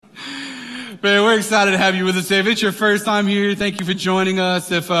Man, we're excited to have you with us today. If it's your first time here, thank you for joining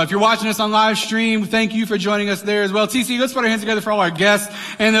us. If you're watching us on live stream, thank you for joining us there as well. TC, let's put our hands together for all our guests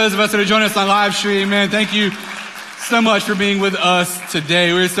and those of us that are joining us on live stream. Man, thank you so much for being with us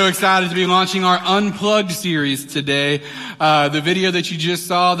today. We're so excited to be launching our Unplugged series today. The video that you just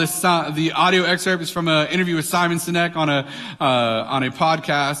saw, the audio excerpt is from an interview with Simon Sinek on a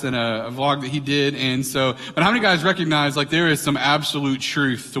podcast and a vlog that he did. And so, but how many guys recognize like there is some absolute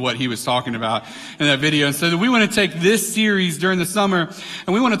truth to what he was talking about in that video? And so we want to take this series during the summer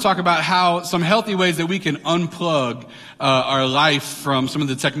and we want to talk about how some healthy ways that we can unplug our life from some of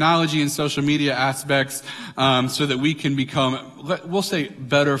the technology and social media aspects, so that we can become, we'll say,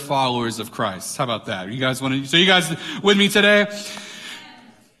 better followers of Christ. How about that? You guys with me today?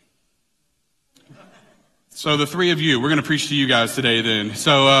 So the three of you, we're going to preach to you guys today then.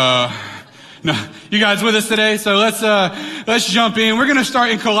 So, no, you guys with us today? So let's jump in. We're going to start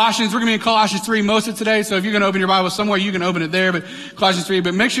in Colossians. We're going to be in Colossians 3 most of today. So if you're going to open your Bible somewhere, you can open it there, but Colossians 3.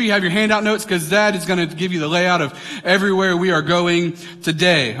 But make sure you have your handout notes because that is going to give you the layout of everywhere we are going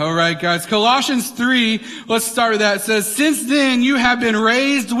today. All right, guys. Colossians 3, let's start with that. It says, since then you have been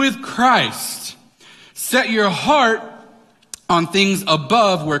raised with Christ. Set your heart on things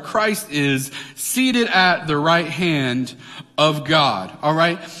above where Christ is seated at the right hand of God. All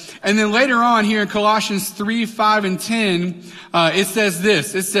right. And then later on here in Colossians 3, 5, and 10, it says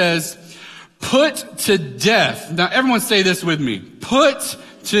this. It says, put to death. Now everyone say this with me. Put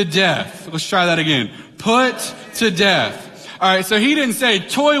to death. Let's try that again. Put to death. All right. So he didn't say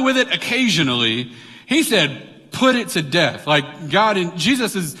toy with it occasionally. He said, put it to death. Like God and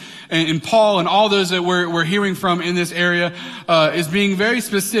Jesus is, and Paul and all those that we're hearing from in this area, is being very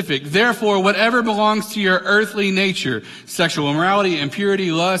specific. Therefore, whatever belongs to your earthly nature, sexual immorality,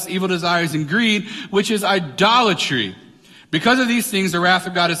 impurity, lust, evil desires, and greed, which is idolatry. Because of these things, the wrath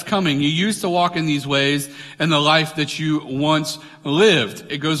of God is coming. You used to walk in these ways in the life that you once lived.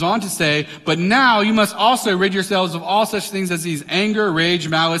 It goes on to say, but now you must also rid yourselves of all such things as these anger, rage,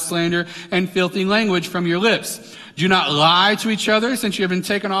 malice, slander, and filthy language from your lips. Do not lie to each other, since you have been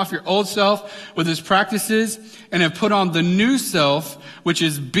taken off your old self with its practices and have put on the new self, which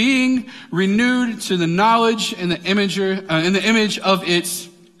is being renewed to the knowledge and in the image of its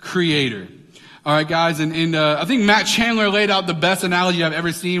creator. All right, guys, and I think Matt Chandler laid out the best analogy I've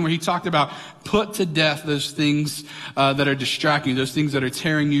ever seen, where he talked about put to death those things that are distracting, those things that are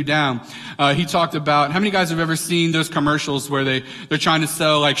tearing you down. He talked about, how many guys have ever seen those commercials where they're trying to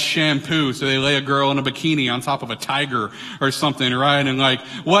sell like shampoo, so they lay a girl in a bikini on top of a tiger or something, right? And like,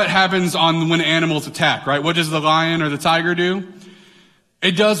 what happens when animals attack, right? What does the lion or the tiger do?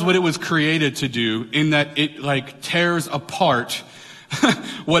 It does what it was created to do, in that it like tears apart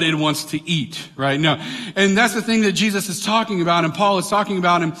what it wants to eat, right? No. And that's the thing that Jesus is talking about and Paul is talking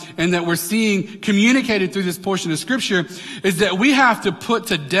about and that we're seeing communicated through this portion of scripture is that we have to put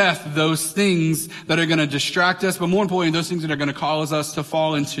to death those things that are going to distract us, but more importantly, those things that are going to cause us to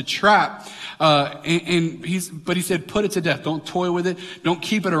fall into trap. But he said, put it to death. Don't toy with it. Don't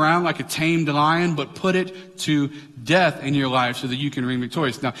keep it around like a tamed lion, but put it to death in your life so that you can reign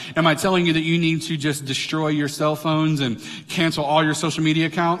victorious. Now, am I telling you that you need to just destroy your cell phones and cancel all your social media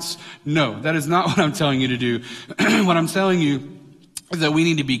accounts? No, that is not what I'm telling you to do. What I'm telling you is that we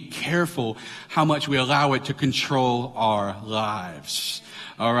need to be careful how much we allow it to control our lives.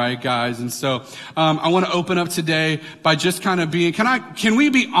 All right, guys. And so, I want to open up today by just kind of can we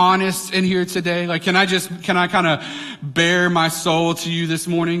be honest in here today? Like, can I kind of bare my soul to you this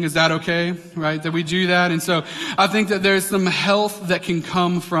morning? Is that okay? Right? That we do that. And so I think that there's some health that can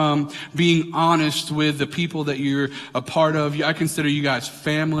come from being honest with the people that you're a part of. I consider you guys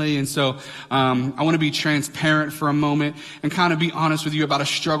family. And so, I want to be transparent for a moment and kind of be honest with you about a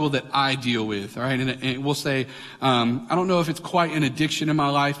struggle that I deal with. All right. And we'll say, I don't know if it's quite an addiction in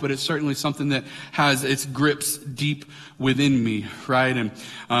my life, but it's certainly something that has its grips deep within me, right? And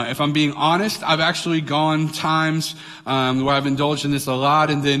if I'm being honest, I've actually gone times where I've indulged in this a lot,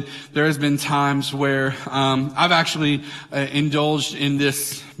 and then there has been times where I've actually indulged in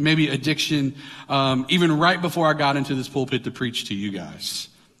this maybe addiction even right before I got into this pulpit to preach to you guys.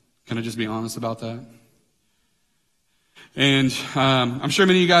 Can I just be honest about that? And I'm sure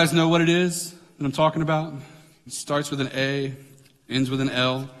many of you guys know what it is that I'm talking about. It starts with an A, ends with an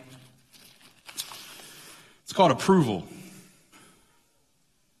L. It's called approval.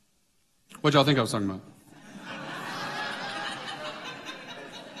 What y'all think I was talking about?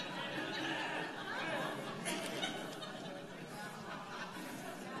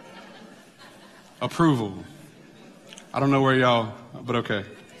 Approval. I don't know where y'all, but okay.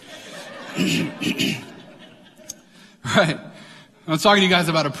 Right. I'm talking to you guys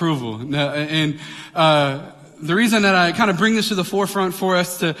about approval. And the reason that I kind of bring this to the forefront for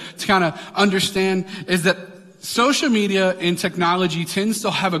us to kind of understand is that social media and technology tends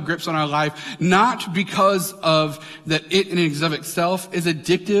to have a grip on our life, not because of that it in and of itself is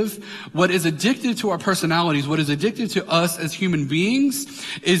addictive. What is addictive to our personalities, what is addictive to us as human beings,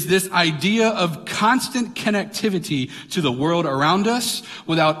 is this idea of constant connectivity to the world around us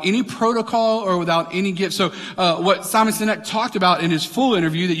without any protocol or without any gift. So what Simon Sinek talked about in his full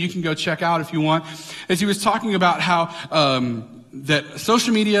interview that you can go check out if you want, is he was talking about how that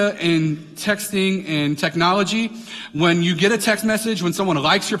social media and texting and technology, when you get a text message, when someone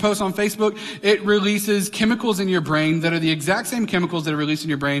likes your post on Facebook, it releases chemicals in your brain that are the exact same chemicals that are released in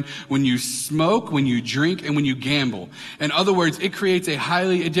your brain when you smoke, when you drink, and when you gamble. In other words, it creates a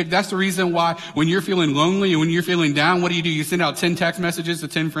highly addictive. That's the reason why when you're feeling lonely and when you're feeling down, what do? You send out 10 text messages to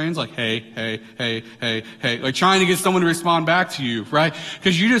 10 friends like, hey, like trying to get someone to respond back to you, right?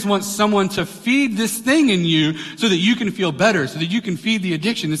 Because you just want someone to feed this thing in you so that you can feel better, so that you can feed the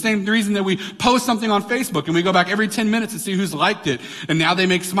addiction. The same reason that we post something on Facebook and we go back every 10 minutes to see who's liked it. And now they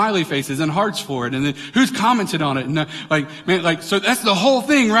make smiley faces and hearts for it. And then who's commented on it. And so that's the whole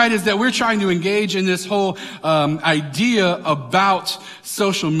thing, right? Is that we're trying to engage in this whole, idea about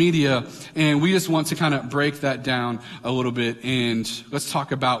social media. And we just want to kind of break that down a little bit. And let's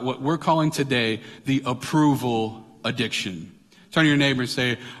talk about what we're calling today the approval addiction. Turn to your neighbor and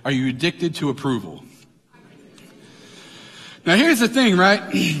say, are you addicted to approval? Now here's the thing, right?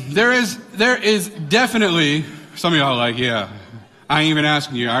 There is definitely, some of y'all are like, yeah, I ain't even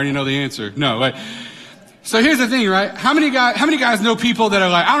asking you. I already know the answer. No, so here's the thing, right? How many guys know people that are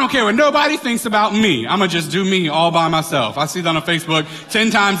like, I don't care what nobody thinks about me. I'm gonna just do me all by myself. I see that on Facebook 10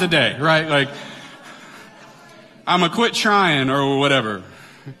 times a day, right? Like, I'm gonna quit trying or whatever.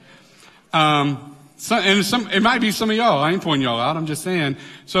 It might be some of y'all. I ain't pointing y'all out. I'm just saying.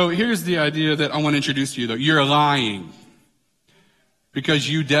 So here's the idea that I want to introduce to you though. You're lying. Because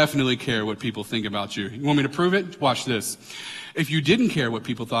you definitely care what people think about you. You want me to prove it? Watch this. If you didn't care what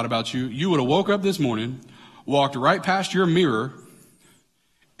people thought about you, you would have woke up this morning, walked right past your mirror,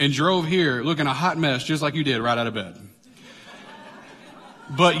 and drove here looking a hot mess just like you did right out of bed.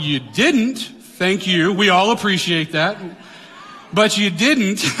 But you didn't. Thank you. We all appreciate that. But you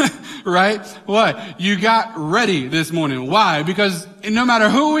didn't, right? What? You got ready this morning. Why? Because no matter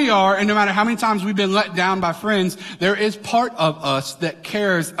who we are and no matter how many times we've been let down by friends, there is part of us that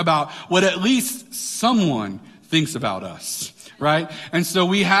cares about what at least someone thinks about us. Right? And so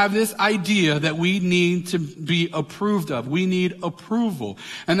we have this idea that we need to be approved of. We need approval.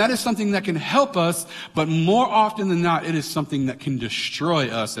 And that is something that can help us, but more often than not, it is something that can destroy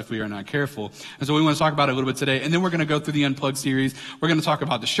us if we are not careful. And so we want to talk about it a little bit today. And then we're going to go through the Unplugged series. We're going to talk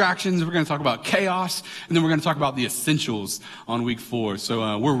about distractions. We're going to talk about chaos. And then we're going to talk about the essentials on week 4.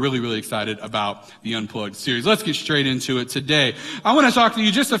 So we're really, really excited about the Unplugged series. Let's get straight into it today. I want to talk to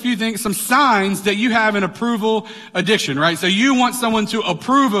you just a few things, some signs that you have an approval addiction, right? So you want someone to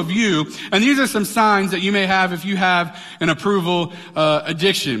approve of you. And these are some signs that you may have if you have an approval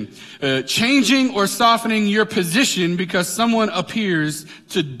addiction. Changing or softening your position because someone appears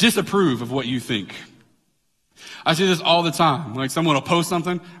to disapprove of what you think. I see this all the time. Like someone will post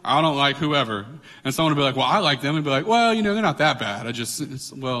something, I don't like whoever. And someone will be like, well, I like them. And be like, well, they're not that bad. You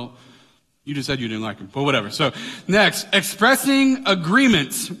just said you didn't like them, but whatever. So next, expressing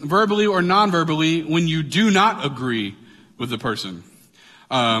agreements verbally or non-verbally when you do not agree with the person.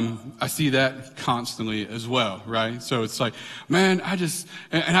 I see that constantly as well, right? So it's like,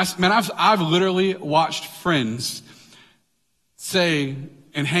 I've literally watched friends say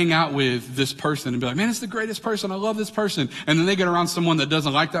and hang out with this person and be like, man, it's the greatest person. I love this person. And then they get around someone that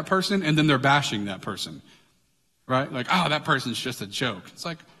doesn't like that person and then they're bashing that person, right? Like, oh, that person's just a joke. It's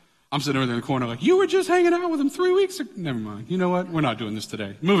like, I'm sitting over there in the corner like, you were just hanging out with him 3 weeks ago. Never mind. You know what? We're not doing this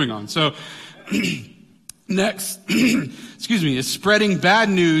today. Moving on. So next, is spreading bad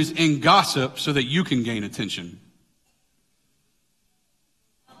news and gossip so that you can gain attention.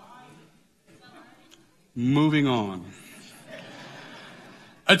 Moving on.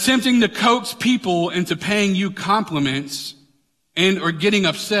 Attempting to coax people into paying you compliments and or getting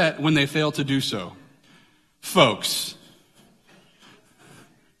upset when they fail to do so. Folks,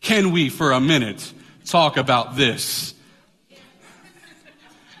 can we for a minute talk about this?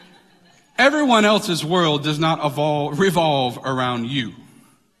 Everyone else's world does not revolve around you.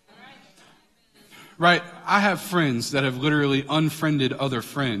 Right? I have friends that have literally unfriended other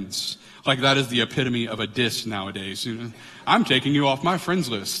friends. Like that is the epitome of a diss nowadays. I'm taking you off my friends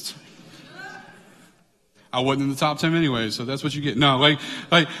list. I wasn't in the top 10 anyway, so that's what you get. No,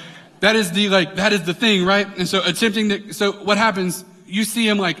 that is the thing, right? And so what happens, you see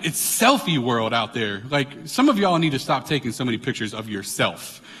him like, it's selfie world out there. Like, some of y'all need to stop taking so many pictures of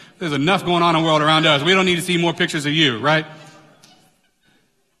yourself. There's enough going on in the world around us. We don't need to see more pictures of you, right?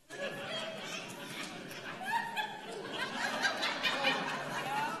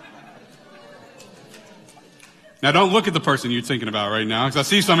 Now, don't look at the person you're thinking about right now, because I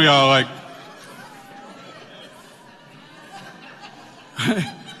see some of y'all like,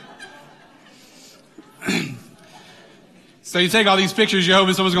 so you take all these pictures, you're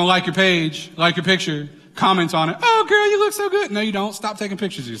hoping someone's going to like your page, like your picture, comment on it. Oh, girl, you look so good. No, you don't. Stop taking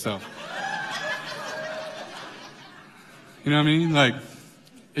pictures of yourself. You know what I mean? Like,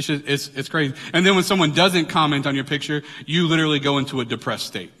 it's crazy. And then when someone doesn't comment on your picture, you literally go into a depressed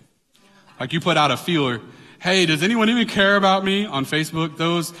state. Like, you put out a feeler, hey, does anyone even care about me on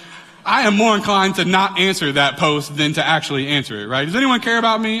Facebook? I am more inclined to not answer that post than to actually answer it, right? Does anyone care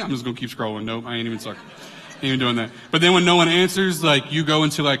about me? I'm just going to keep scrolling. Nope, I ain't even doing that. But then when no one answers, like, you go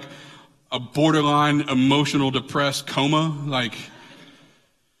into like a borderline emotional depressed coma. Like,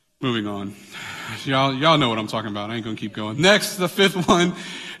 moving on. Y'all know what I'm talking about. I ain't going to keep going. Next, the fifth one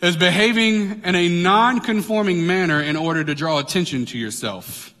is behaving in a non-conforming manner in order to draw attention to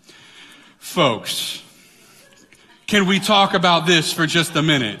yourself. Folks, can we talk about this for just a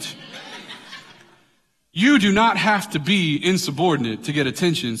minute? You do not have to be insubordinate to get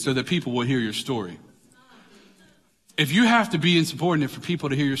attention so that people will hear your story. If you have to be insubordinate for people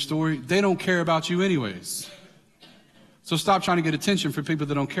to hear your story, they don't care about you anyways. So stop trying to get attention for people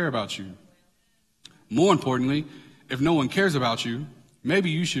that don't care about you. More importantly, if no one cares about you, maybe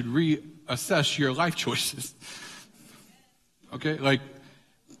you should reassess your life choices. Okay? Like,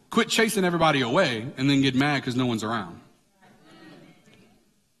 quit chasing everybody away and then get mad because no one's around.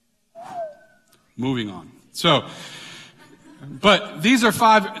 Moving on. So, but these are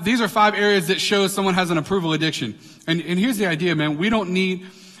five areas that show someone has an approval addiction. And here's the idea, man. We don't need,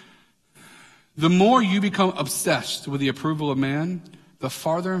 the more you become obsessed with the approval of man, the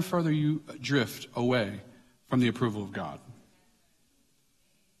farther and further you drift away from the approval of God.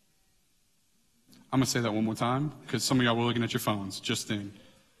 I'm going to say that one more time because some of y'all were looking at your phones just then.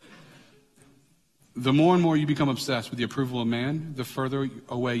 The more and more you become obsessed with the approval of man, the further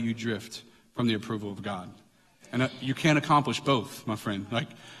away you drift from the approval of God. And you can't accomplish both, my friend. Like,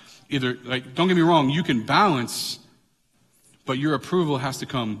 don't get me wrong, you can balance, but your approval has to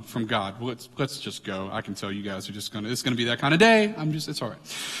come from God. Well, let's just go. I can tell you guys are just it's going to be that kind of day. It's all right.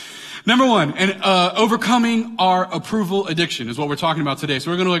 Number one, overcoming our approval addiction is what we're talking about today.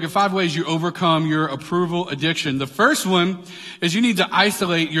 So we're going to look at 5 ways you overcome your approval addiction. The first one is you need to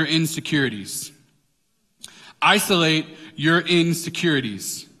isolate your insecurities. Isolate your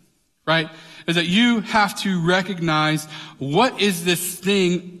insecurities, right? Is that you have to recognize, what is this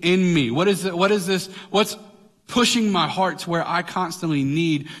thing in me? What is this? What's pushing my heart to where I constantly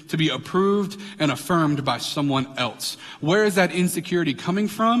need to be approved and affirmed by someone else? Where is that insecurity coming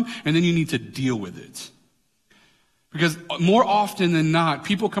from? And then you need to deal with it. Because more often than not,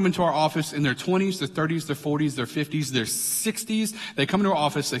 people come into our office in their 20s, their 30s, their 40s, their 50s, their 60s. They come into our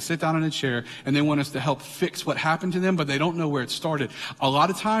office, they sit down in a chair, and they want us to help fix what happened to them, but they don't know where it started. A lot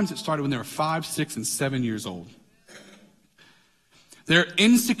of times it started when they were 5, 6, and 7 years old. They're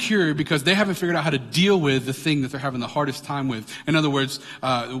insecure because they haven't figured out how to deal with the thing that they're having the hardest time with. In other words,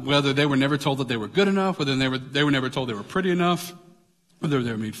 whether they were never told that they were good enough, whether they were never told they were pretty enough, whether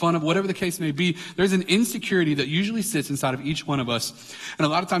they were made fun of, whatever the case may be, there's an insecurity that usually sits inside of each one of us. And a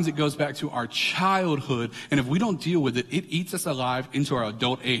lot of times it goes back to our childhood. And if we don't deal with it, it eats us alive into our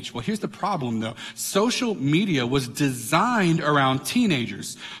adult age. Well, here's the problem, though. Social media was designed around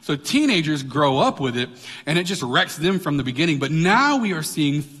teenagers. So teenagers grow up with it, and it just wrecks them from the beginning. But now we are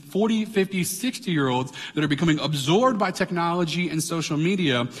seeing 40, 50, 60-year-olds that are becoming absorbed by technology and social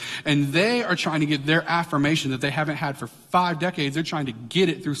media, and they are trying to get their affirmation that they haven't had for 5 decades. They're trying to get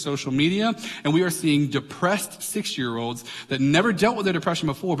it through social media, and we are seeing depressed 6-year-olds that never dealt with their depression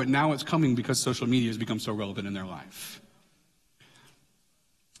before, but now it's coming because social media has become so relevant in their life.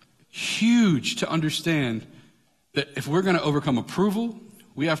 Huge to understand that if we're going to overcome approval,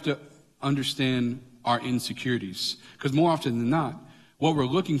 we have to understand our insecurities, because more often than not, what we're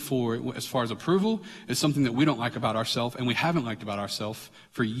looking for as far as approval is something that we don't like about ourselves, and we haven't liked about ourselves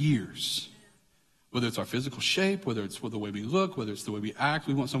for years. Whether it's our physical shape, whether it's the way we look, whether it's the way we act,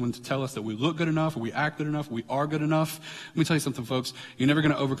 we want someone to tell us that we look good enough, or we act good enough, or we are good enough. Let me tell you something, folks. You're never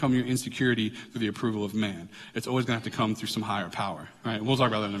going to overcome your insecurity through the approval of man. It's always going to have to come through some higher power. All right, we'll talk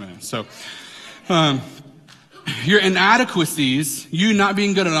about that in a minute. So, Your inadequacies, you not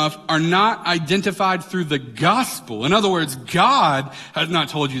being good enough, are not identified through the gospel. In other words, God has not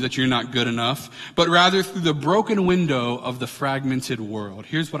told you that you're not good enough, but rather through the broken window of the fragmented world.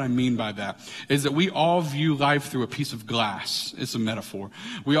 Here's what I mean by that, is that we all view life through a piece of glass. It's a metaphor.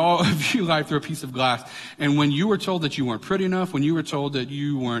 We all view life through a piece of glass. And when you were told that you weren't pretty enough, when you were told that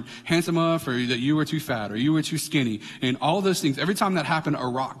you weren't handsome enough, or that you were too fat, or you were too skinny, and all those things, every time that happened, a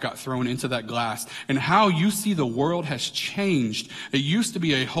rock got thrown into that glass. And how you see the world has changed. It used to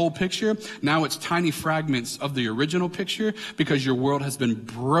be a whole picture. Now it's tiny fragments of the original picture because your world has been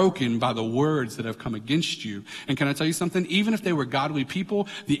broken by the words that have come against you. And can I tell you something? Even if they were godly people,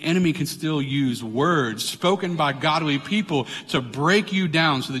 the enemy can still use words spoken by godly people to break you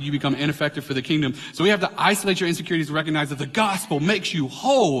down so that you become ineffective for the kingdom. So we have to isolate your insecurities and recognize that the gospel makes you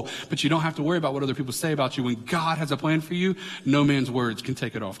whole, but you don't have to worry about what other people say about you. When God has a plan for you, no man's words can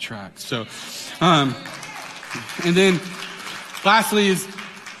take it off track. So, and then lastly is,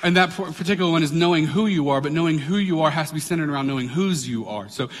 and that particular one is knowing who you are, but knowing who you are has to be centered around knowing whose you are.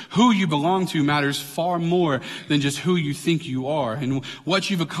 So who you belong to matters far more than just who you think you are. And what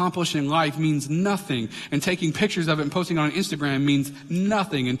you've accomplished in life means nothing. And taking pictures of it and posting it on Instagram means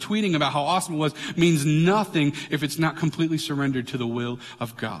nothing. And tweeting about how awesome it was means nothing if it's not completely surrendered to the will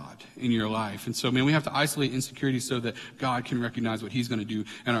of God in your life. And so, man, we have to isolate insecurity so that God can recognize what he's going to do.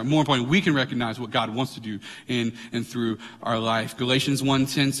 And more importantly, we can recognize what God wants to do in and through our life. Galatians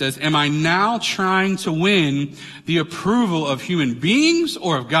 1:10 says, am I now trying to win the approval of human beings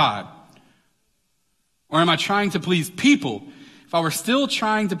or of God? Or am I trying to please people? If I were still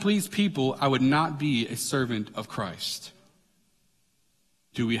trying to please people, I would not be a servant of Christ.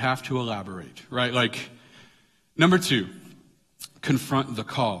 Do we have to elaborate, right? Like, number 2, confront the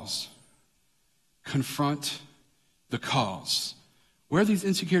cause. Confront the cause. Where are these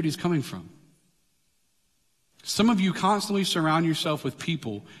insecurities coming from? Some of you constantly surround yourself with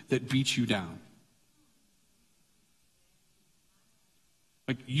people that beat you down.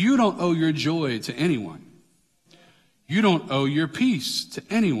 Like, you don't owe your joy to anyone. You don't owe your peace to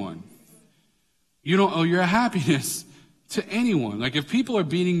anyone. You don't owe your happiness to anyone. Like, if people are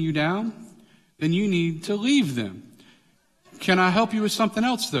beating you down, then you need to leave them. Can I help you with something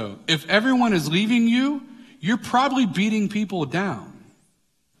else, though? If everyone is leaving you, you're probably beating people down.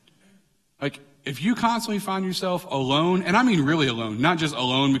 Like, if you constantly find yourself alone, and I mean really alone, not just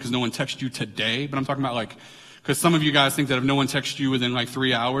alone because no one texted you today, but I'm talking about like, because some of you guys think that if no one texts you within like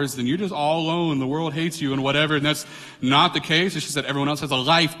 3 hours, then you're just all alone, the world hates you and whatever, and that's not the case. It's just that everyone else has a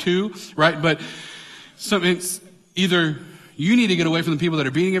life too, right? But it's either you need to get away from the people that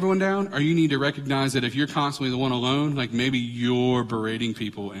are beating everyone down, or you need to recognize that if you're constantly the one alone, like maybe you're berating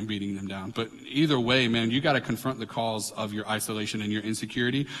people and beating them down. But either way, man, you got to confront the cause of your isolation and your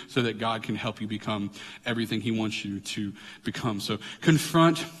insecurity so that God can help you become everything he wants you to become. So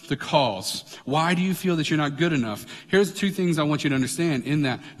confront the cause. Why do you feel that you're not good enough? Here's 2 things I want you to understand in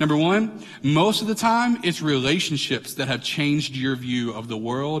that. Number 1, most of the time, it's relationships that have changed your view of the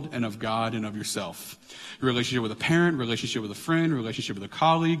world and of God and of yourself. Relationship with a parent, relationship with a friend, relationship with a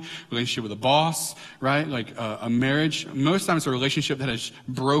colleague, relationship with a boss, right? Like a marriage. Most times it's a relationship that has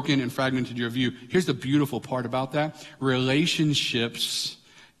broken and fragmented your view. Here's the beautiful part about that. Relationships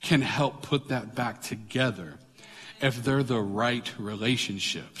can help put that back together if they're the right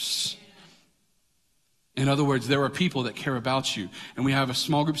relationships. In other words, there are people that care about you. And we have a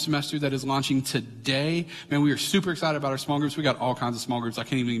small group semester that is launching today. Man, we are super excited about our small groups. We got all kinds of small groups. I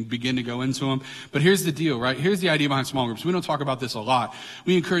can't even begin to go into them. But here's the deal, right? Here's the idea behind small groups. We don't talk about this a lot.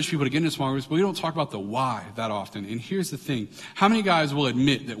 We encourage people to get into small groups, but we don't talk about the why that often. And here's the thing. How many guys will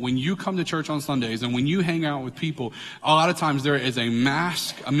admit that when you come to church on Sundays and when you hang out with people, a lot of times there is a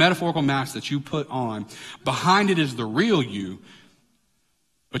mask, a metaphorical mask that you put on. Behind it is the real you.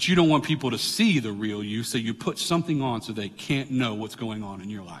 But you don't want people to see the real you, so you put something on so they can't know what's going on in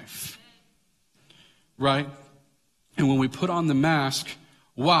your life. Right? And when we put on the mask,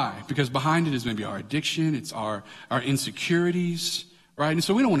 why? Because behind it is maybe our addiction, it's our insecurities, right? And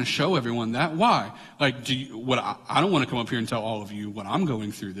so we don't want to show everyone that. Why? Like, I don't want to come up here and tell all of you what I'm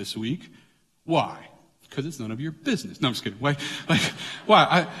going through this week. Why? Because it's none of your business. No, I'm just kidding. Why?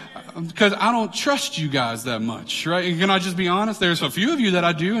 Because I don't trust you guys that much, right? Can I just be honest? There's a few of you that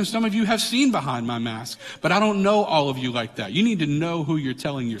I do, and some of you have seen behind my mask, but I don't know all of you like that. You need to know who you're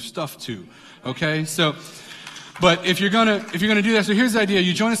telling your stuff to, okay? So But if you're gonna do that, so here's the idea.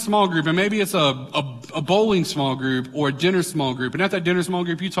 You join a small group, and maybe it's a bowling small group or a dinner small group. And at that dinner small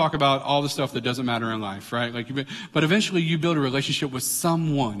group, you talk about all the stuff that doesn't matter in life, right? But eventually you build a relationship with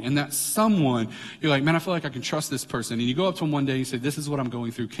someone, and that someone, you're like, man, I feel like I can trust this person. And you go up to them one day and you say, this is what I'm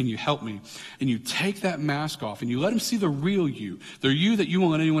going through. Can you help me? And you take that mask off and you let them see the real you, the you that you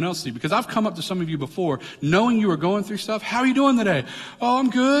won't let anyone else see. Because I've come up to some of you before, knowing you were going through stuff. How are you doing today? Oh,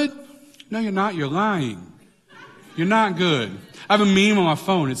 I'm good. No, you're not. You're lying. You're not good. I have a meme on my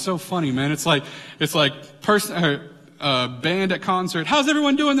phone. It's so funny, man. It's like band at concert. How's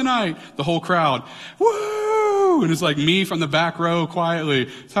everyone doing tonight? The whole crowd. Woo! And it's like me from the back row quietly.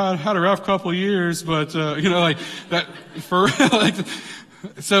 Had a rough couple of years, but, like that for real. Like,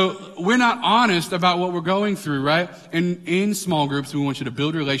 so we're not honest about what we're going through, right? And in small groups, we want you to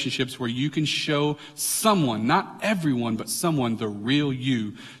build relationships where you can show someone, not everyone, but someone, the real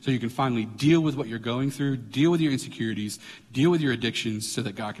you, so you can finally deal with what you're going through, deal with your insecurities, deal with your addictions so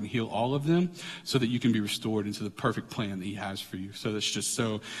that God can heal all of them, so that you can be restored into the perfect plan that he has for you. So that's just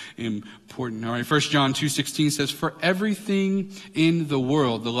so important. All right, 1 John 2:16 says, for everything in the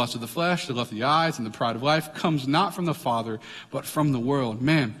world, the lust of the flesh, the lust of the eyes, and the pride of life comes not from the Father, but from the world.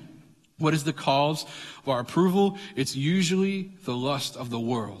 Man, what is the cause of our approval? It's usually the lust of the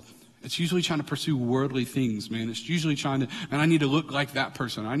world. It's usually trying to pursue worldly things, man. It's usually trying to, man, I need to look like that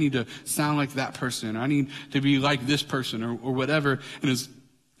person. I need to sound like that person. I need to be like this person or whatever. And as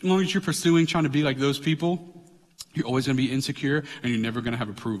long as you're pursuing trying to be like those people, you're always going to be insecure and you're never going to have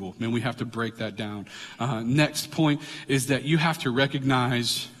approval. Man, we have to break that down. Next point is that you have to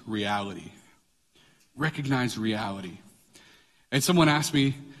recognize reality. Recognize reality. And someone asked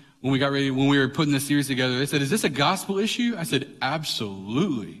me when we were putting this series together, they said, is this a gospel issue? I said,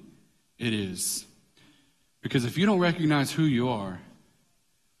 absolutely it is. Because if you don't recognize who you are,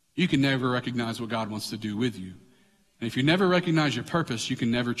 you can never recognize what God wants to do with you. And if you never recognize your purpose, you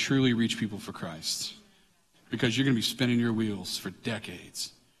can never truly reach people for Christ. Because you're going to be spinning your wheels for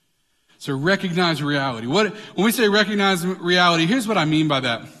decades. So recognize reality. When we say recognize reality, here's what I mean by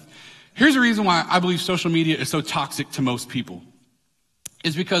that. Here's the reason why I believe social media is so toxic to most people.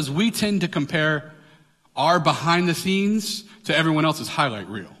 Is because we tend to compare our behind the scenes to everyone else's highlight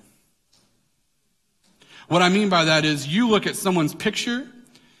reel. What I mean by that is you look at someone's picture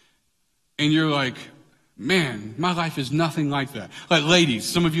and you're like, man, my life is nothing like that. Like ladies,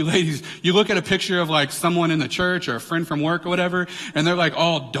 some of you ladies, you look at a picture of like someone in the church or a friend from work or whatever, and they're like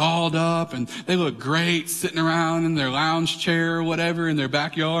all dolled up and they look great sitting around in their lounge chair or whatever in their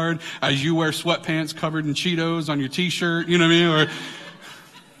backyard as you wear sweatpants covered in Cheetos on your t-shirt, you know what I mean? Or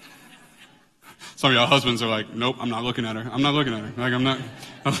some of y'all husbands are like, nope, I'm not looking at her. I'm not looking at her. Like, I'm not,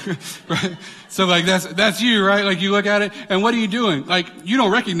 right? So like, that's you, right? Like you look at it and what are you doing? Like, you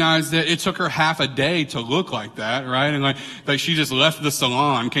don't recognize that it took her half a day to look like that, right? And like she just left the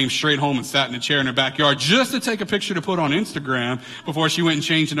salon, came straight home and sat in a chair in her backyard just to take a picture to put on Instagram before she went and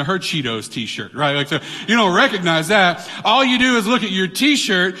changed into her Cheetos t-shirt, right? Like, so you don't recognize that. All you do is look at your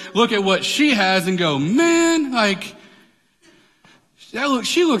t-shirt, look at what she has and go, man, like,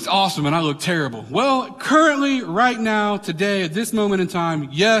 she looks awesome and I look terrible. Well, currently, right now, today, at this moment in time,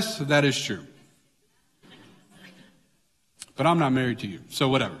 yes, that is true. But I'm not married to you, so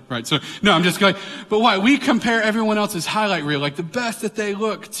whatever, right? So, no, I'm just going, but why? We compare everyone else's highlight reel, like the best that they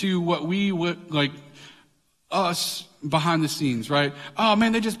look to what we would, like us behind the scenes, right? Oh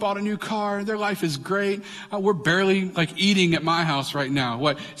man, they just bought a new car. Their life is great. We're barely like eating at my house right now.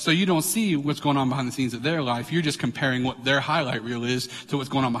 What? So you don't see what's going on behind the scenes of their life. You're just comparing what their highlight reel is to what's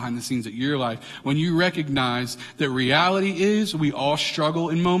going on behind the scenes of your life. When you recognize that reality is we all struggle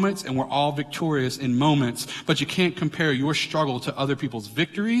in moments and we're all victorious in moments, but you can't compare your struggle to other people's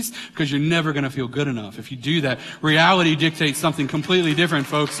victories because you're never going to feel good enough. If you do that, reality dictates something completely different,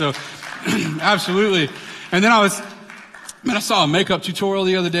 folks. So absolutely. And then I saw a makeup tutorial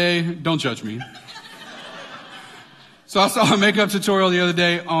the other day. Don't judge me. So I saw a makeup tutorial the other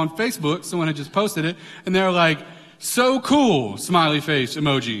day on Facebook. Someone had just posted it. And they're like, so cool, smiley face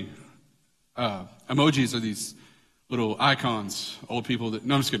emoji. Emojis are these little icons, old people that,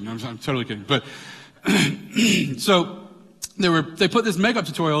 no, I'm just kidding. I'm totally kidding. But so they put this makeup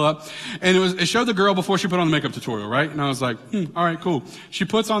tutorial up, and it showed the girl before she put on the makeup tutorial, right? And I was like, all right, cool. She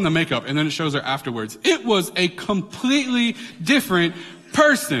puts on the makeup, and then it shows her afterwards. It was a completely different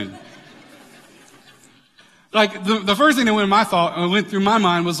person. Like, the first thing that went through my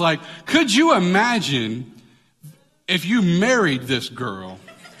mind was like, could you imagine if you married this girl,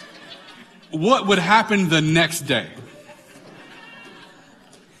 what would happen the next day?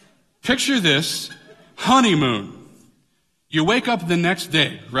 Picture this, honeymoon. You wake up the next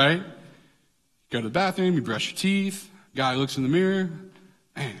day, right? Go to the bathroom, you brush your teeth. Guy looks in the mirror.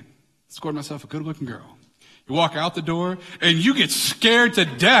 Man, scored myself a good-looking girl. You walk out the door, and you get scared to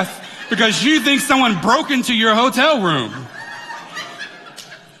death because you think someone broke into your hotel room.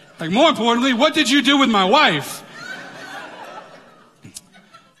 Like, more importantly, what did you do with my wife?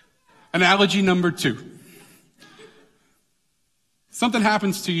 Analogy number 2. Something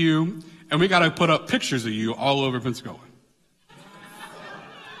happens to you, and we got to put up pictures of you all over Pensacola.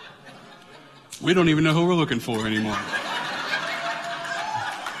 We don't even know who we're looking for anymore.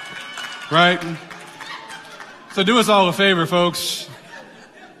 Right? So do us all a favor, folks.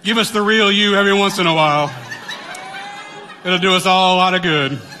 Give us the real you every once in a while. It'll do us all a lot of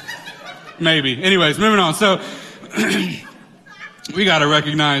good. Maybe. Anyways, moving on. So we got to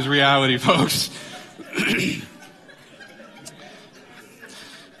recognize reality, folks.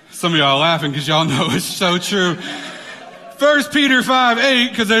 Some of y'all are laughing because y'all know it's so true. 1 Peter 5:8,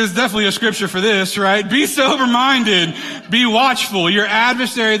 because there's definitely a scripture for this, right? Be sober-minded, be watchful. Your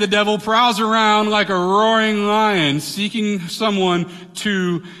adversary, the devil, prowls around like a roaring lion, seeking someone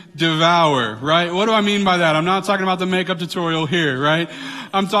to devour, right? What do I mean by that? I'm not talking about the makeup tutorial here, right?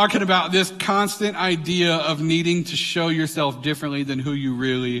 I'm talking about this constant idea of needing to show yourself differently than who you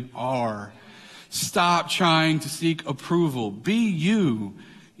really are. Stop trying to seek approval. Be you.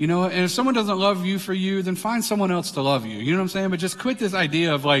 You know, and if someone doesn't love you for you, then find someone else to love you. You know what I'm saying? But just quit this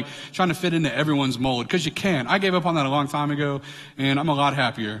idea of like trying to fit into everyone's mold, because you can't. I gave up on that a long time ago, and I'm a lot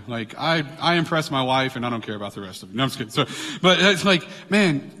happier. Like, I impress my wife, and I don't care about the rest of it. No, I'm just kidding. So, but it's like,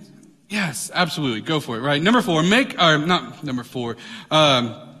 man, yes, absolutely. Go for it, right? Number 4, number 4,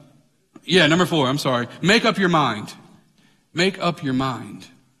 I'm sorry. Make up your mind. Make up your mind.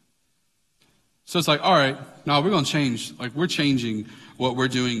 So it's like, all right, now we're going to change. Like, we're changing what we're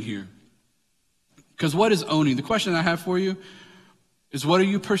doing here. Because what is owning? The question I have for you is, what are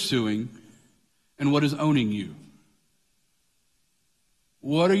you pursuing and what is owning you?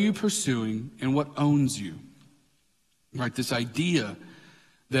 What are you pursuing and what owns you? Right, this idea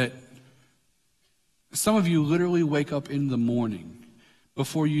that some of you literally wake up in the morning,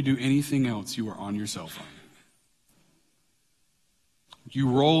 before you do anything else, you are on your cell phone. You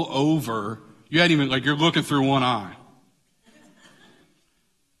roll over, you hadn't even, like, you're looking through one eye.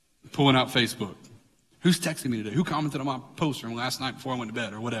 Pulling out Facebook. Who's texting me today? Who commented on my post from last night before I went to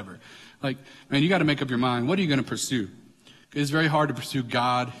bed or whatever? Like, man, you got to make up your mind. What are you going to pursue? It's very hard to pursue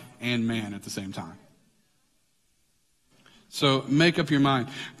God and man at the same time. So make up your mind.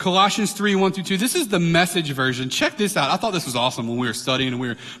 Colossians 3:1-2. This is the Message version. Check this out. I thought this was awesome when we were studying and we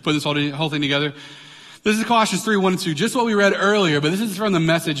were putting this whole thing together. This is Colossians 3:1-2, just what we read earlier, but this is from the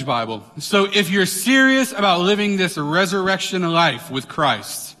Message Bible. So if you're serious about living this resurrection life with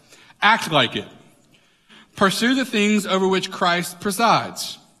Christ, act like it. Pursue the things over which Christ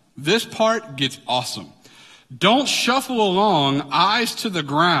presides. This part gets awesome. Don't shuffle along, eyes to the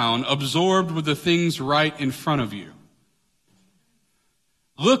ground, absorbed with the things right in front of you.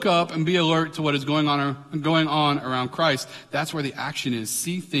 Look up and be alert to what is going on around Christ. That's where the action is.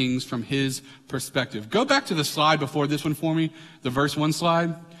 See things from his perspective. Go back to the slide before this one for me, the verse 1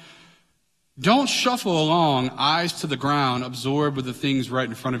 slide. Don't shuffle along, eyes to the ground, absorbed with the things right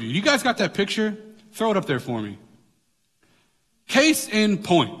in front of you. You guys got that picture? Throw it up there for me. Case in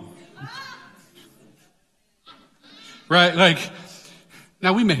point. Right? Like,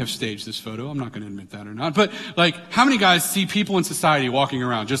 now we may have staged this photo. I'm not going to admit that or not. But, like, how many guys see people in society walking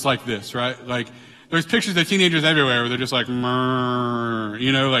around just like this, right? Like, there's pictures of teenagers everywhere where they're just like, you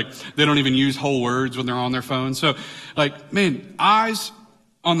know, like, they don't even use whole words when they're on their phone. So, like, man, eyes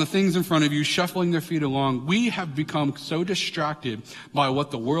on the things in front of you, shuffling their feet along. We have become so distracted by what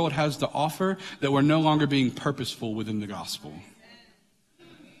the world has to offer that we're no longer being purposeful within the gospel.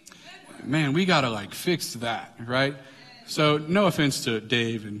 Man, we got to, like, fix that, right? So no offense to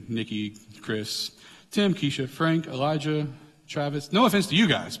Dave and Nikki, Chris, Tim, Keisha, Frank, Elijah, Travis. No offense to you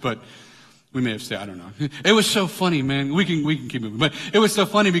guys, but we may have said, I don't know. It was so funny, man. We can keep moving. But it was so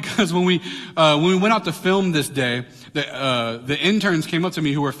funny because when we went out to film this day, the interns came up to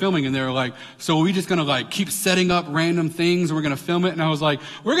me who were filming and they were like, so are we just going to like keep setting up random things and we're going to film it? And I was like,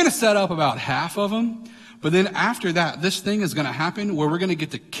 we're going to set up about half of them. But then after that, this thing is going to happen where we're going to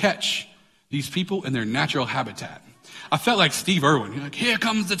get to catch these people in their natural habitat. I felt like Steve Irwin. You're like, here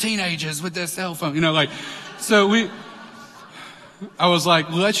comes the teenagers with their cell phone. You know, like, so I was like,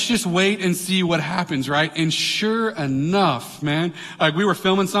 let's just wait and see what happens, right? And sure enough, man, like we were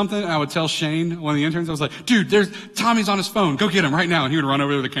filming something and I would tell Shane, one of the interns, I was like, dude, Tommy's on his phone. Go get him right now. And he would run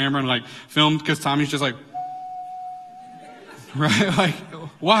over to the camera and like film because Tommy's just like, right? Like,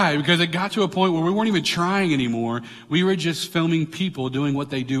 Why? Because it got to a point where we weren't even trying anymore. We were just filming people doing what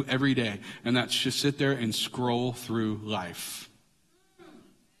they do every day. And that's just sit there and scroll through life.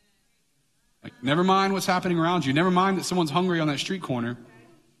 Like, never mind what's happening around you. Never mind that someone's hungry on that street corner.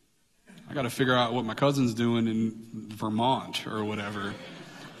 I got to figure out what my cousin's doing in Vermont or whatever.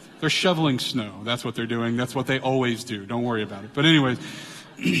 They're shoveling snow. That's what they're doing. That's what they always do. Don't worry about it. But anyways,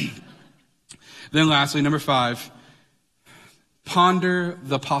 then lastly, number 5, ponder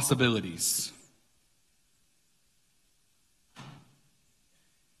the possibilities.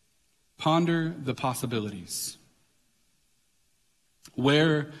 Ponder the possibilities.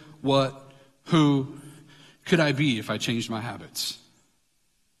 Where, what, who could I be if I changed my habits?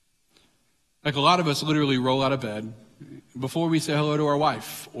 Like, a lot of us literally roll out of bed before we say hello to our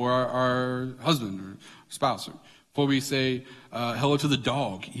wife or our husband or spouse, or before we say hello to the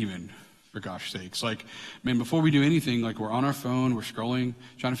dog even, for gosh sakes. Like, man, before we do anything, like, we're on our phone, we're scrolling,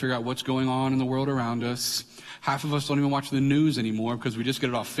 trying to figure out what's going on in the world around us. Half of us don't even watch the news anymore because we just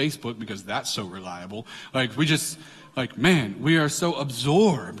get it off Facebook because that's so reliable. Like, man, we are so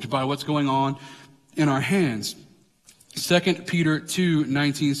absorbed by what's going on in our hands. 2 Peter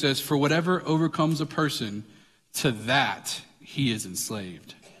 2:19 says, for whatever overcomes a person, to that he is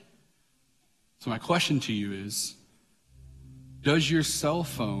enslaved. So my question to you is, does your cell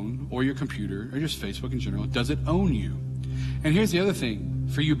phone or your computer or just Facebook in general, does it own you? And here's the other thing.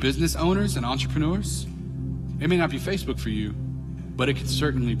 For you business owners and entrepreneurs, it may not be Facebook for you, but it could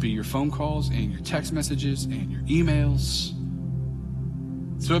certainly be your phone calls and your text messages and your emails.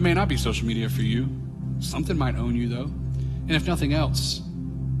 So it may not be social media for you. Something might own you, though. And if nothing else,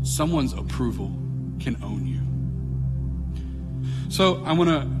 someone's approval can own you. So I want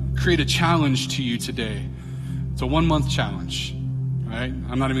to create a challenge to you today. It's a 1-month challenge, all right?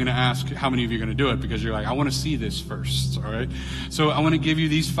 I'm not even going to ask how many of you are going to do it because you're like, I want to see this first, all right? So I want to give you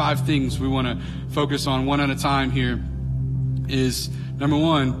these 5 things we want to focus on one at a time here. Is number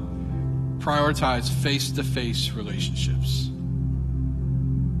 1, prioritize face-to-face relationships.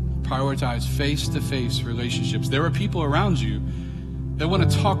 Prioritize face-to-face relationships. There are people around you that want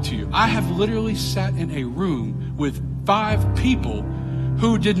to talk to you. I have literally sat in a room with 5 people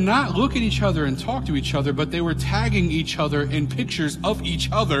who did not look at each other and talk to each other, but they were tagging each other in pictures of each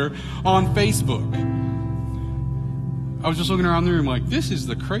other on Facebook. I was just looking around the room like, this is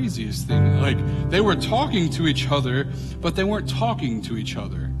the craziest thing. Like, they were talking to each other, but they weren't talking to each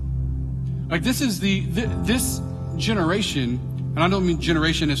other. Like, this is this generation. And I don't mean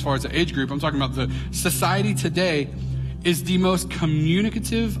generation as far as the age group. I'm talking about the society today is the most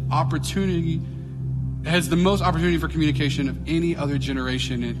communicative opportunity, has the most opportunity for communication of any other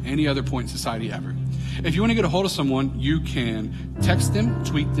generation at any other point in society ever. If you want to get a hold of someone, you can text them,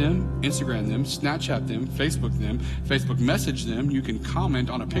 tweet them, Instagram them, Snapchat them, Facebook message them. You can comment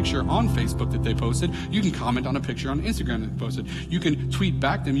on a picture on Facebook that they posted. You can comment on a picture on Instagram that they posted. You can tweet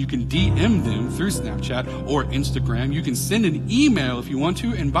back them. You can DM them through Snapchat or Instagram. You can send an email if you want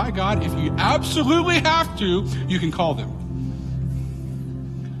to. And by God, if you absolutely have to, you can call them.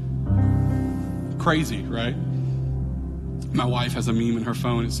 Crazy, right? My wife has a meme in her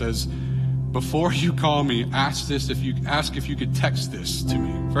phone. It says, before you call me, ask if you could text this to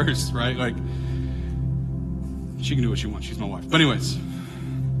me first, right? Like, she can do what she wants. She's my wife. But anyways,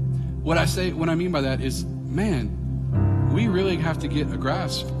 what I mean by that is, man, we really have to get a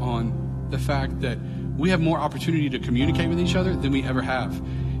grasp on the fact that we have more opportunity to communicate with each other than we ever have.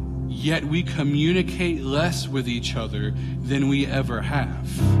 Yet we communicate less with each other than we ever have.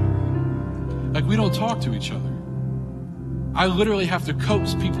 Like, we don't talk to each other. I literally have to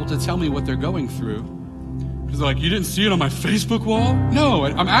coax people to tell me what they're going through. Because they're like, you didn't see it on my Facebook wall? No,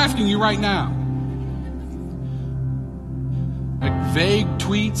 I'm asking you right now. Like, vague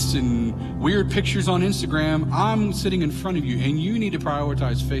tweets and weird pictures on Instagram. I'm sitting in front of you, and you need to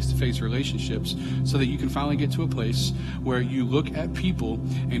prioritize face-to-face relationships so that you can finally get to a place where you look at people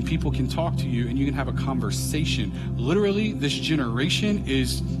and people can talk to you and you can have a conversation. Literally, this generation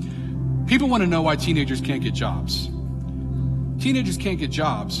is... People want to know why teenagers can't get jobs. Teenagers can't get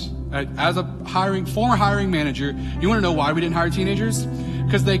jobs. As a former hiring manager, you want to know why we didn't hire teenagers?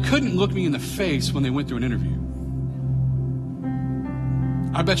 Because they couldn't look me in the face when they went through an interview.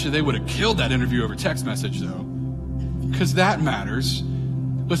 I bet you they would have killed that interview over text message, though. Because that matters.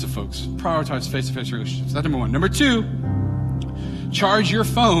 Listen, folks, prioritize face-to-face relationships. That's number 1. Number 2, charge your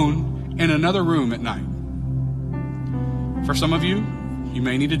phone in another room at night. For some of you, you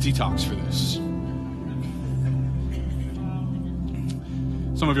may need a detox for this.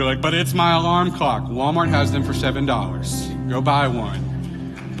 Some of you are like, but it's my alarm clock. Walmart has them for $7. Go buy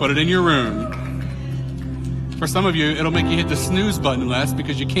one. Put it in your room. For some of you, it'll make you hit the snooze button less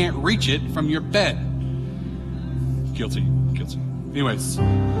because you can't reach it from your bed. Guilty. Anyways,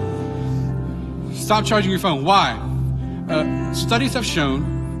 stop charging your phone. Why? Studies have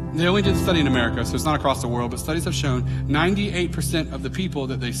shown, they only did the study in America, so it's not across the world, but studies have shown 98% of the people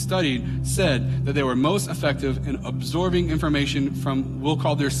that they studied said that they were most effective in absorbing information from, we'll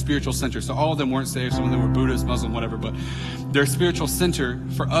call their spiritual center. So all of them weren't saved, some of them were Buddhist, Muslim, whatever, but their spiritual center,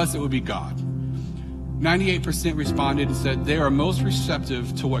 for us, it would be God. 98% responded and said they are most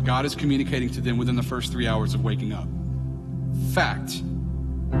receptive to what God is communicating to them within the first 3 hours of waking up. Fact.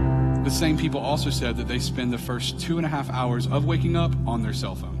 The same people also said that they spend the first 2.5 hours of waking up on their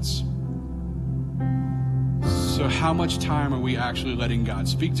cell phones. So how much time are we actually letting God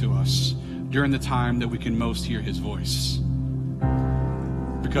speak to us during the time that we can most hear his voice?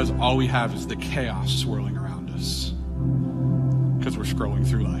 Because all we have is the chaos swirling around us. Because we're scrolling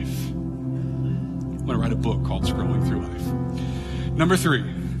through life. I'm going to write a book called Scrolling Through Life. Number 3,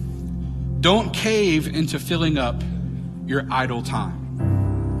 don't cave into filling up your idle time.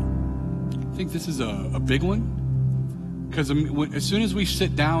 I think this is a big one, because as soon as we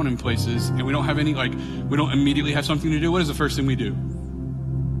sit down in places and we don't have any, we don't immediately have something to do, what is the first thing we do?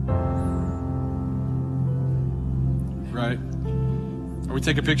 Right? Or we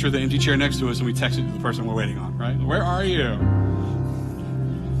take a picture of the empty chair next to us and we text it to the person we're waiting on, right? Where are you?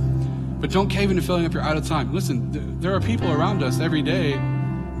 But don't cave into filling up your idle time. Listen, there are people around us every day.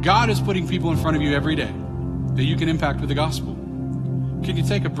 God is putting people in front of you every day that you can impact with the gospel. Can you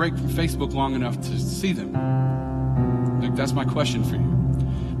take a break from Facebook long enough to see them? That's my question for you.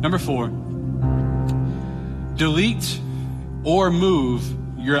 Number 4, delete or move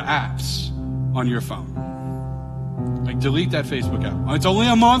your apps on your phone. Delete that Facebook app. It's only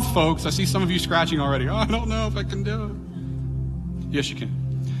a month, folks. I see some of you scratching already. Oh, I don't know if I can do it. Yes, you can.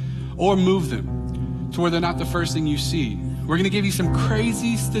 Or move them to where they're not the first thing you see. We're going to give you some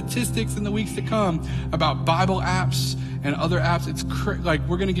crazy statistics in the weeks to come about Bible apps and other apps. It's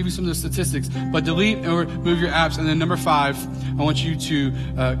we're going to give you some of the statistics, but delete or move your apps. And then number 5, I want you to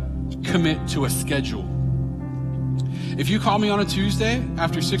commit to a schedule. If you call me on a Tuesday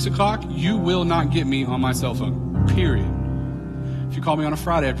after 6 o'clock, you will not get me on my cell phone, period. If you call me on a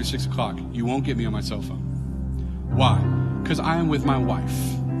Friday after 6 o'clock, you won't get me on my cell phone. Why? Because I am with my wife.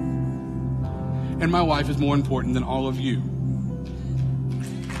 And my wife is more important than all of you.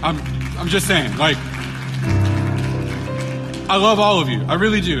 I'm just saying, I love all of you. I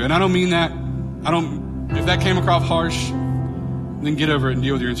really do. And I don't mean that. If that came across harsh, then get over it and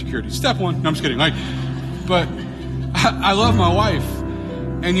deal with your insecurities. Step 1. No, I'm just kidding. But I love my wife.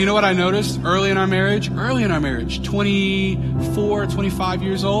 And you know what I noticed early in our marriage, 24, 25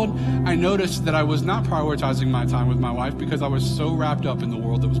 years old, I noticed that I was not prioritizing my time with my wife because I was so wrapped up in the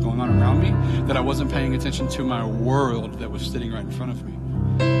world that was going on around me that I wasn't paying attention to my world that was sitting right in front of me.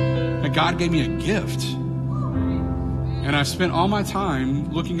 And God gave me a gift. And I spent all my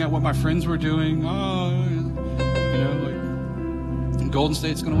time looking at what my friends were doing. Golden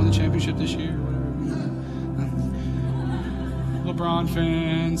State's going to win the championship this year. LeBron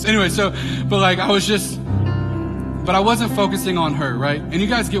fans. Anyway, but I wasn't focusing on her, right? And you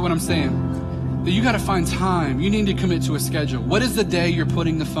guys get what I'm saying. That you got to find time. You need to commit to a schedule. What is the day you're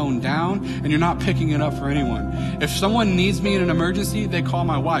putting the phone down and you're not picking it up for anyone? If someone needs me in an emergency, they call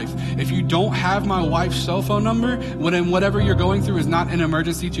my wife. If you don't have my wife's cell phone number, whatever you're going through is not an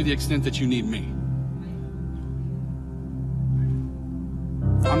emergency to the extent that you need me.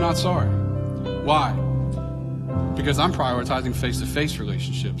 I'm not sorry. Why? Because I'm prioritizing face-to-face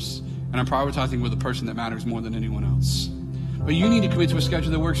relationships, and I'm prioritizing with a person that matters more than anyone else. But you need to commit to a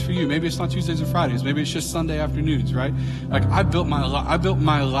schedule that works for you. Maybe it's not Tuesdays and Fridays. Maybe it's just Sunday afternoons, right? I built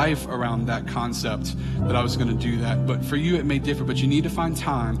my life around that concept that I was going to do that. But for you, it may differ. But you need to find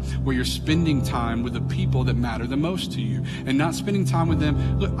time where you're spending time with the people that matter the most to you, and not spending time with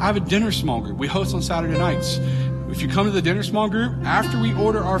them. Look, I have a dinner small group. We host on Saturday nights. If you come to the dinner small group, after we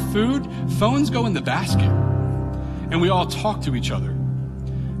order our food, phones go in the basket. And we all talk to each other.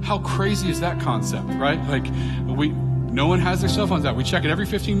 How crazy is that concept, right? No one has their cell phones out. We check it every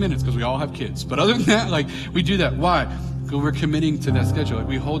 15 minutes because we all have kids. But other than that, we do that. Why? Because we're committing to that schedule.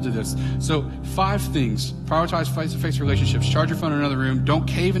 We hold to this. So 5 things. Prioritize face-to-face relationships. Charge your phone in another room. Don't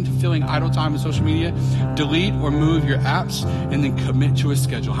cave into filling idle time with social media. Delete or move your apps. And then commit to a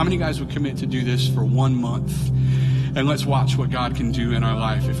schedule. How many guys would commit to do this for 1 month? And let's watch what God can do in our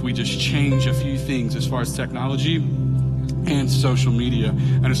life if we just change a few things as far as technology and social media.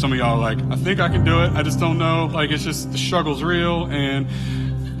 And some of y'all are like, I think I can do it. I just don't know. It's just the struggle's real, and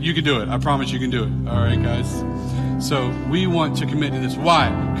you can do it. I promise you can do it. All right, guys. So we want to commit to this. Why?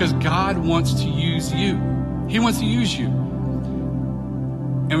 Because God wants to use you. He wants to use you.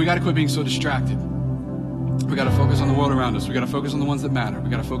 And we got to quit being so distracted. We got to focus on the world around us. We got to focus on the ones that matter. We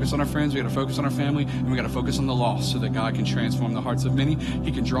got to focus on our friends. We got to focus on our family. And we got to focus on the lost so that God can transform the hearts of many.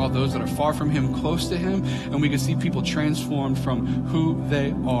 He can draw those that are far from him close to him. And we can see people transformed from who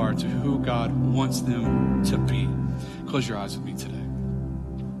they are to who God wants them to be. Close your eyes with me today.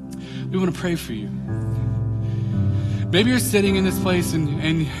 We want to pray for you. Maybe you're sitting in this place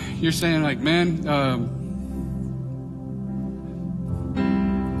and you're saying like, man,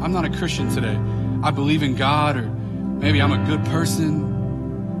 I'm not a Christian today. I believe in God, or maybe I'm a good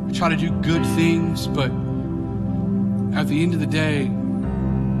person. I try to do good things, but at the end of the day,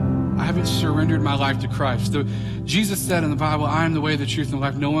 I haven't surrendered my life to Christ. Jesus said in the Bible, I am the way, the truth, and the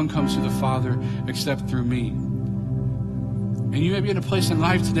life. No one comes to the Father except through me. And you may be in a place in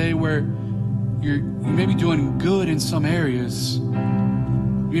life today where you may be doing good in some areas.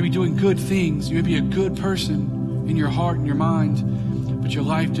 You may be doing good things. You may be a good person in your heart and your mind, but your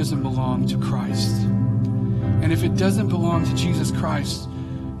life doesn't belong to Christ. And if it doesn't belong to Jesus Christ,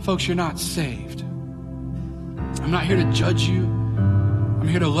 folks, you're not saved. I'm not here to judge you. I'm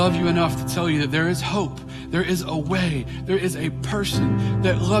here to love you enough to tell you that there is hope. There is a way. There is a person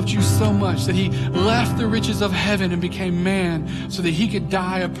that loved you so much that he left the riches of heaven and became man so that he could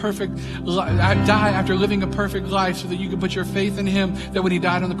die after living a perfect life, so that you could put your faith in him, that when he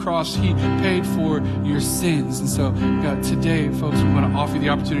died on the cross, he paid for your sins. And so, God, today, folks, we want to offer you the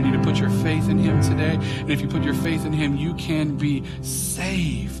opportunity to put your faith in him today. And if you put your faith in him, you can be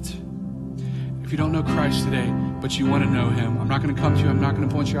saved. If you don't know Christ today, but you want to know him, I'm not going to come to you. I'm not going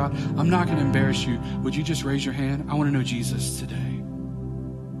to point you out. I'm not going to embarrass you. Would you just raise your hand? I want to know Jesus today.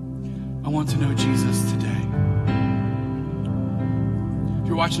 I want to know Jesus today. If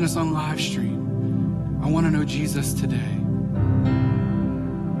you're watching us on live stream, I want to know Jesus today.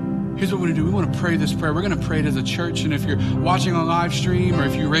 Here's what we're going to do. We want to pray this prayer. We're going to pray it as a church. And if you're watching on live stream, or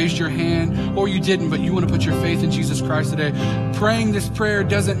if you raised your hand, or you didn't, but you want to put your faith in Jesus Christ today, praying this prayer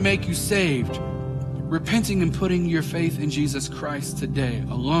doesn't make you saved. Repenting and putting your faith in Jesus Christ today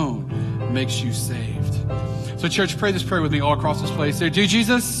alone makes you saved. So church, pray this prayer with me all across this place. Say, dear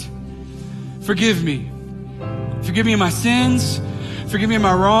Jesus, forgive me. Forgive me of my sins. Forgive me of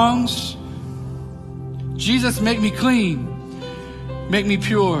my wrongs. Jesus, make me clean. Make me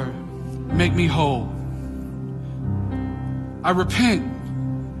pure. Make me whole. I repent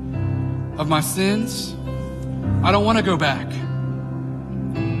of my sins. I don't want to go back.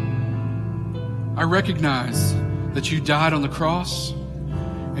 I recognize that you died on the cross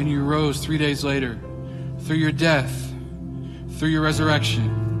and you rose 3 days later. Through your death, through your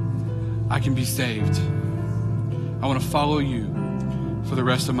resurrection, I can be saved. I want to follow you for the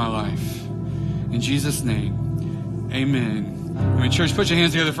rest of my life. In Jesus' name, amen. I mean, church, put your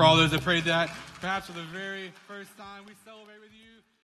hands together for all those that prayed that. Perhaps for the very first time, we celebrate with you.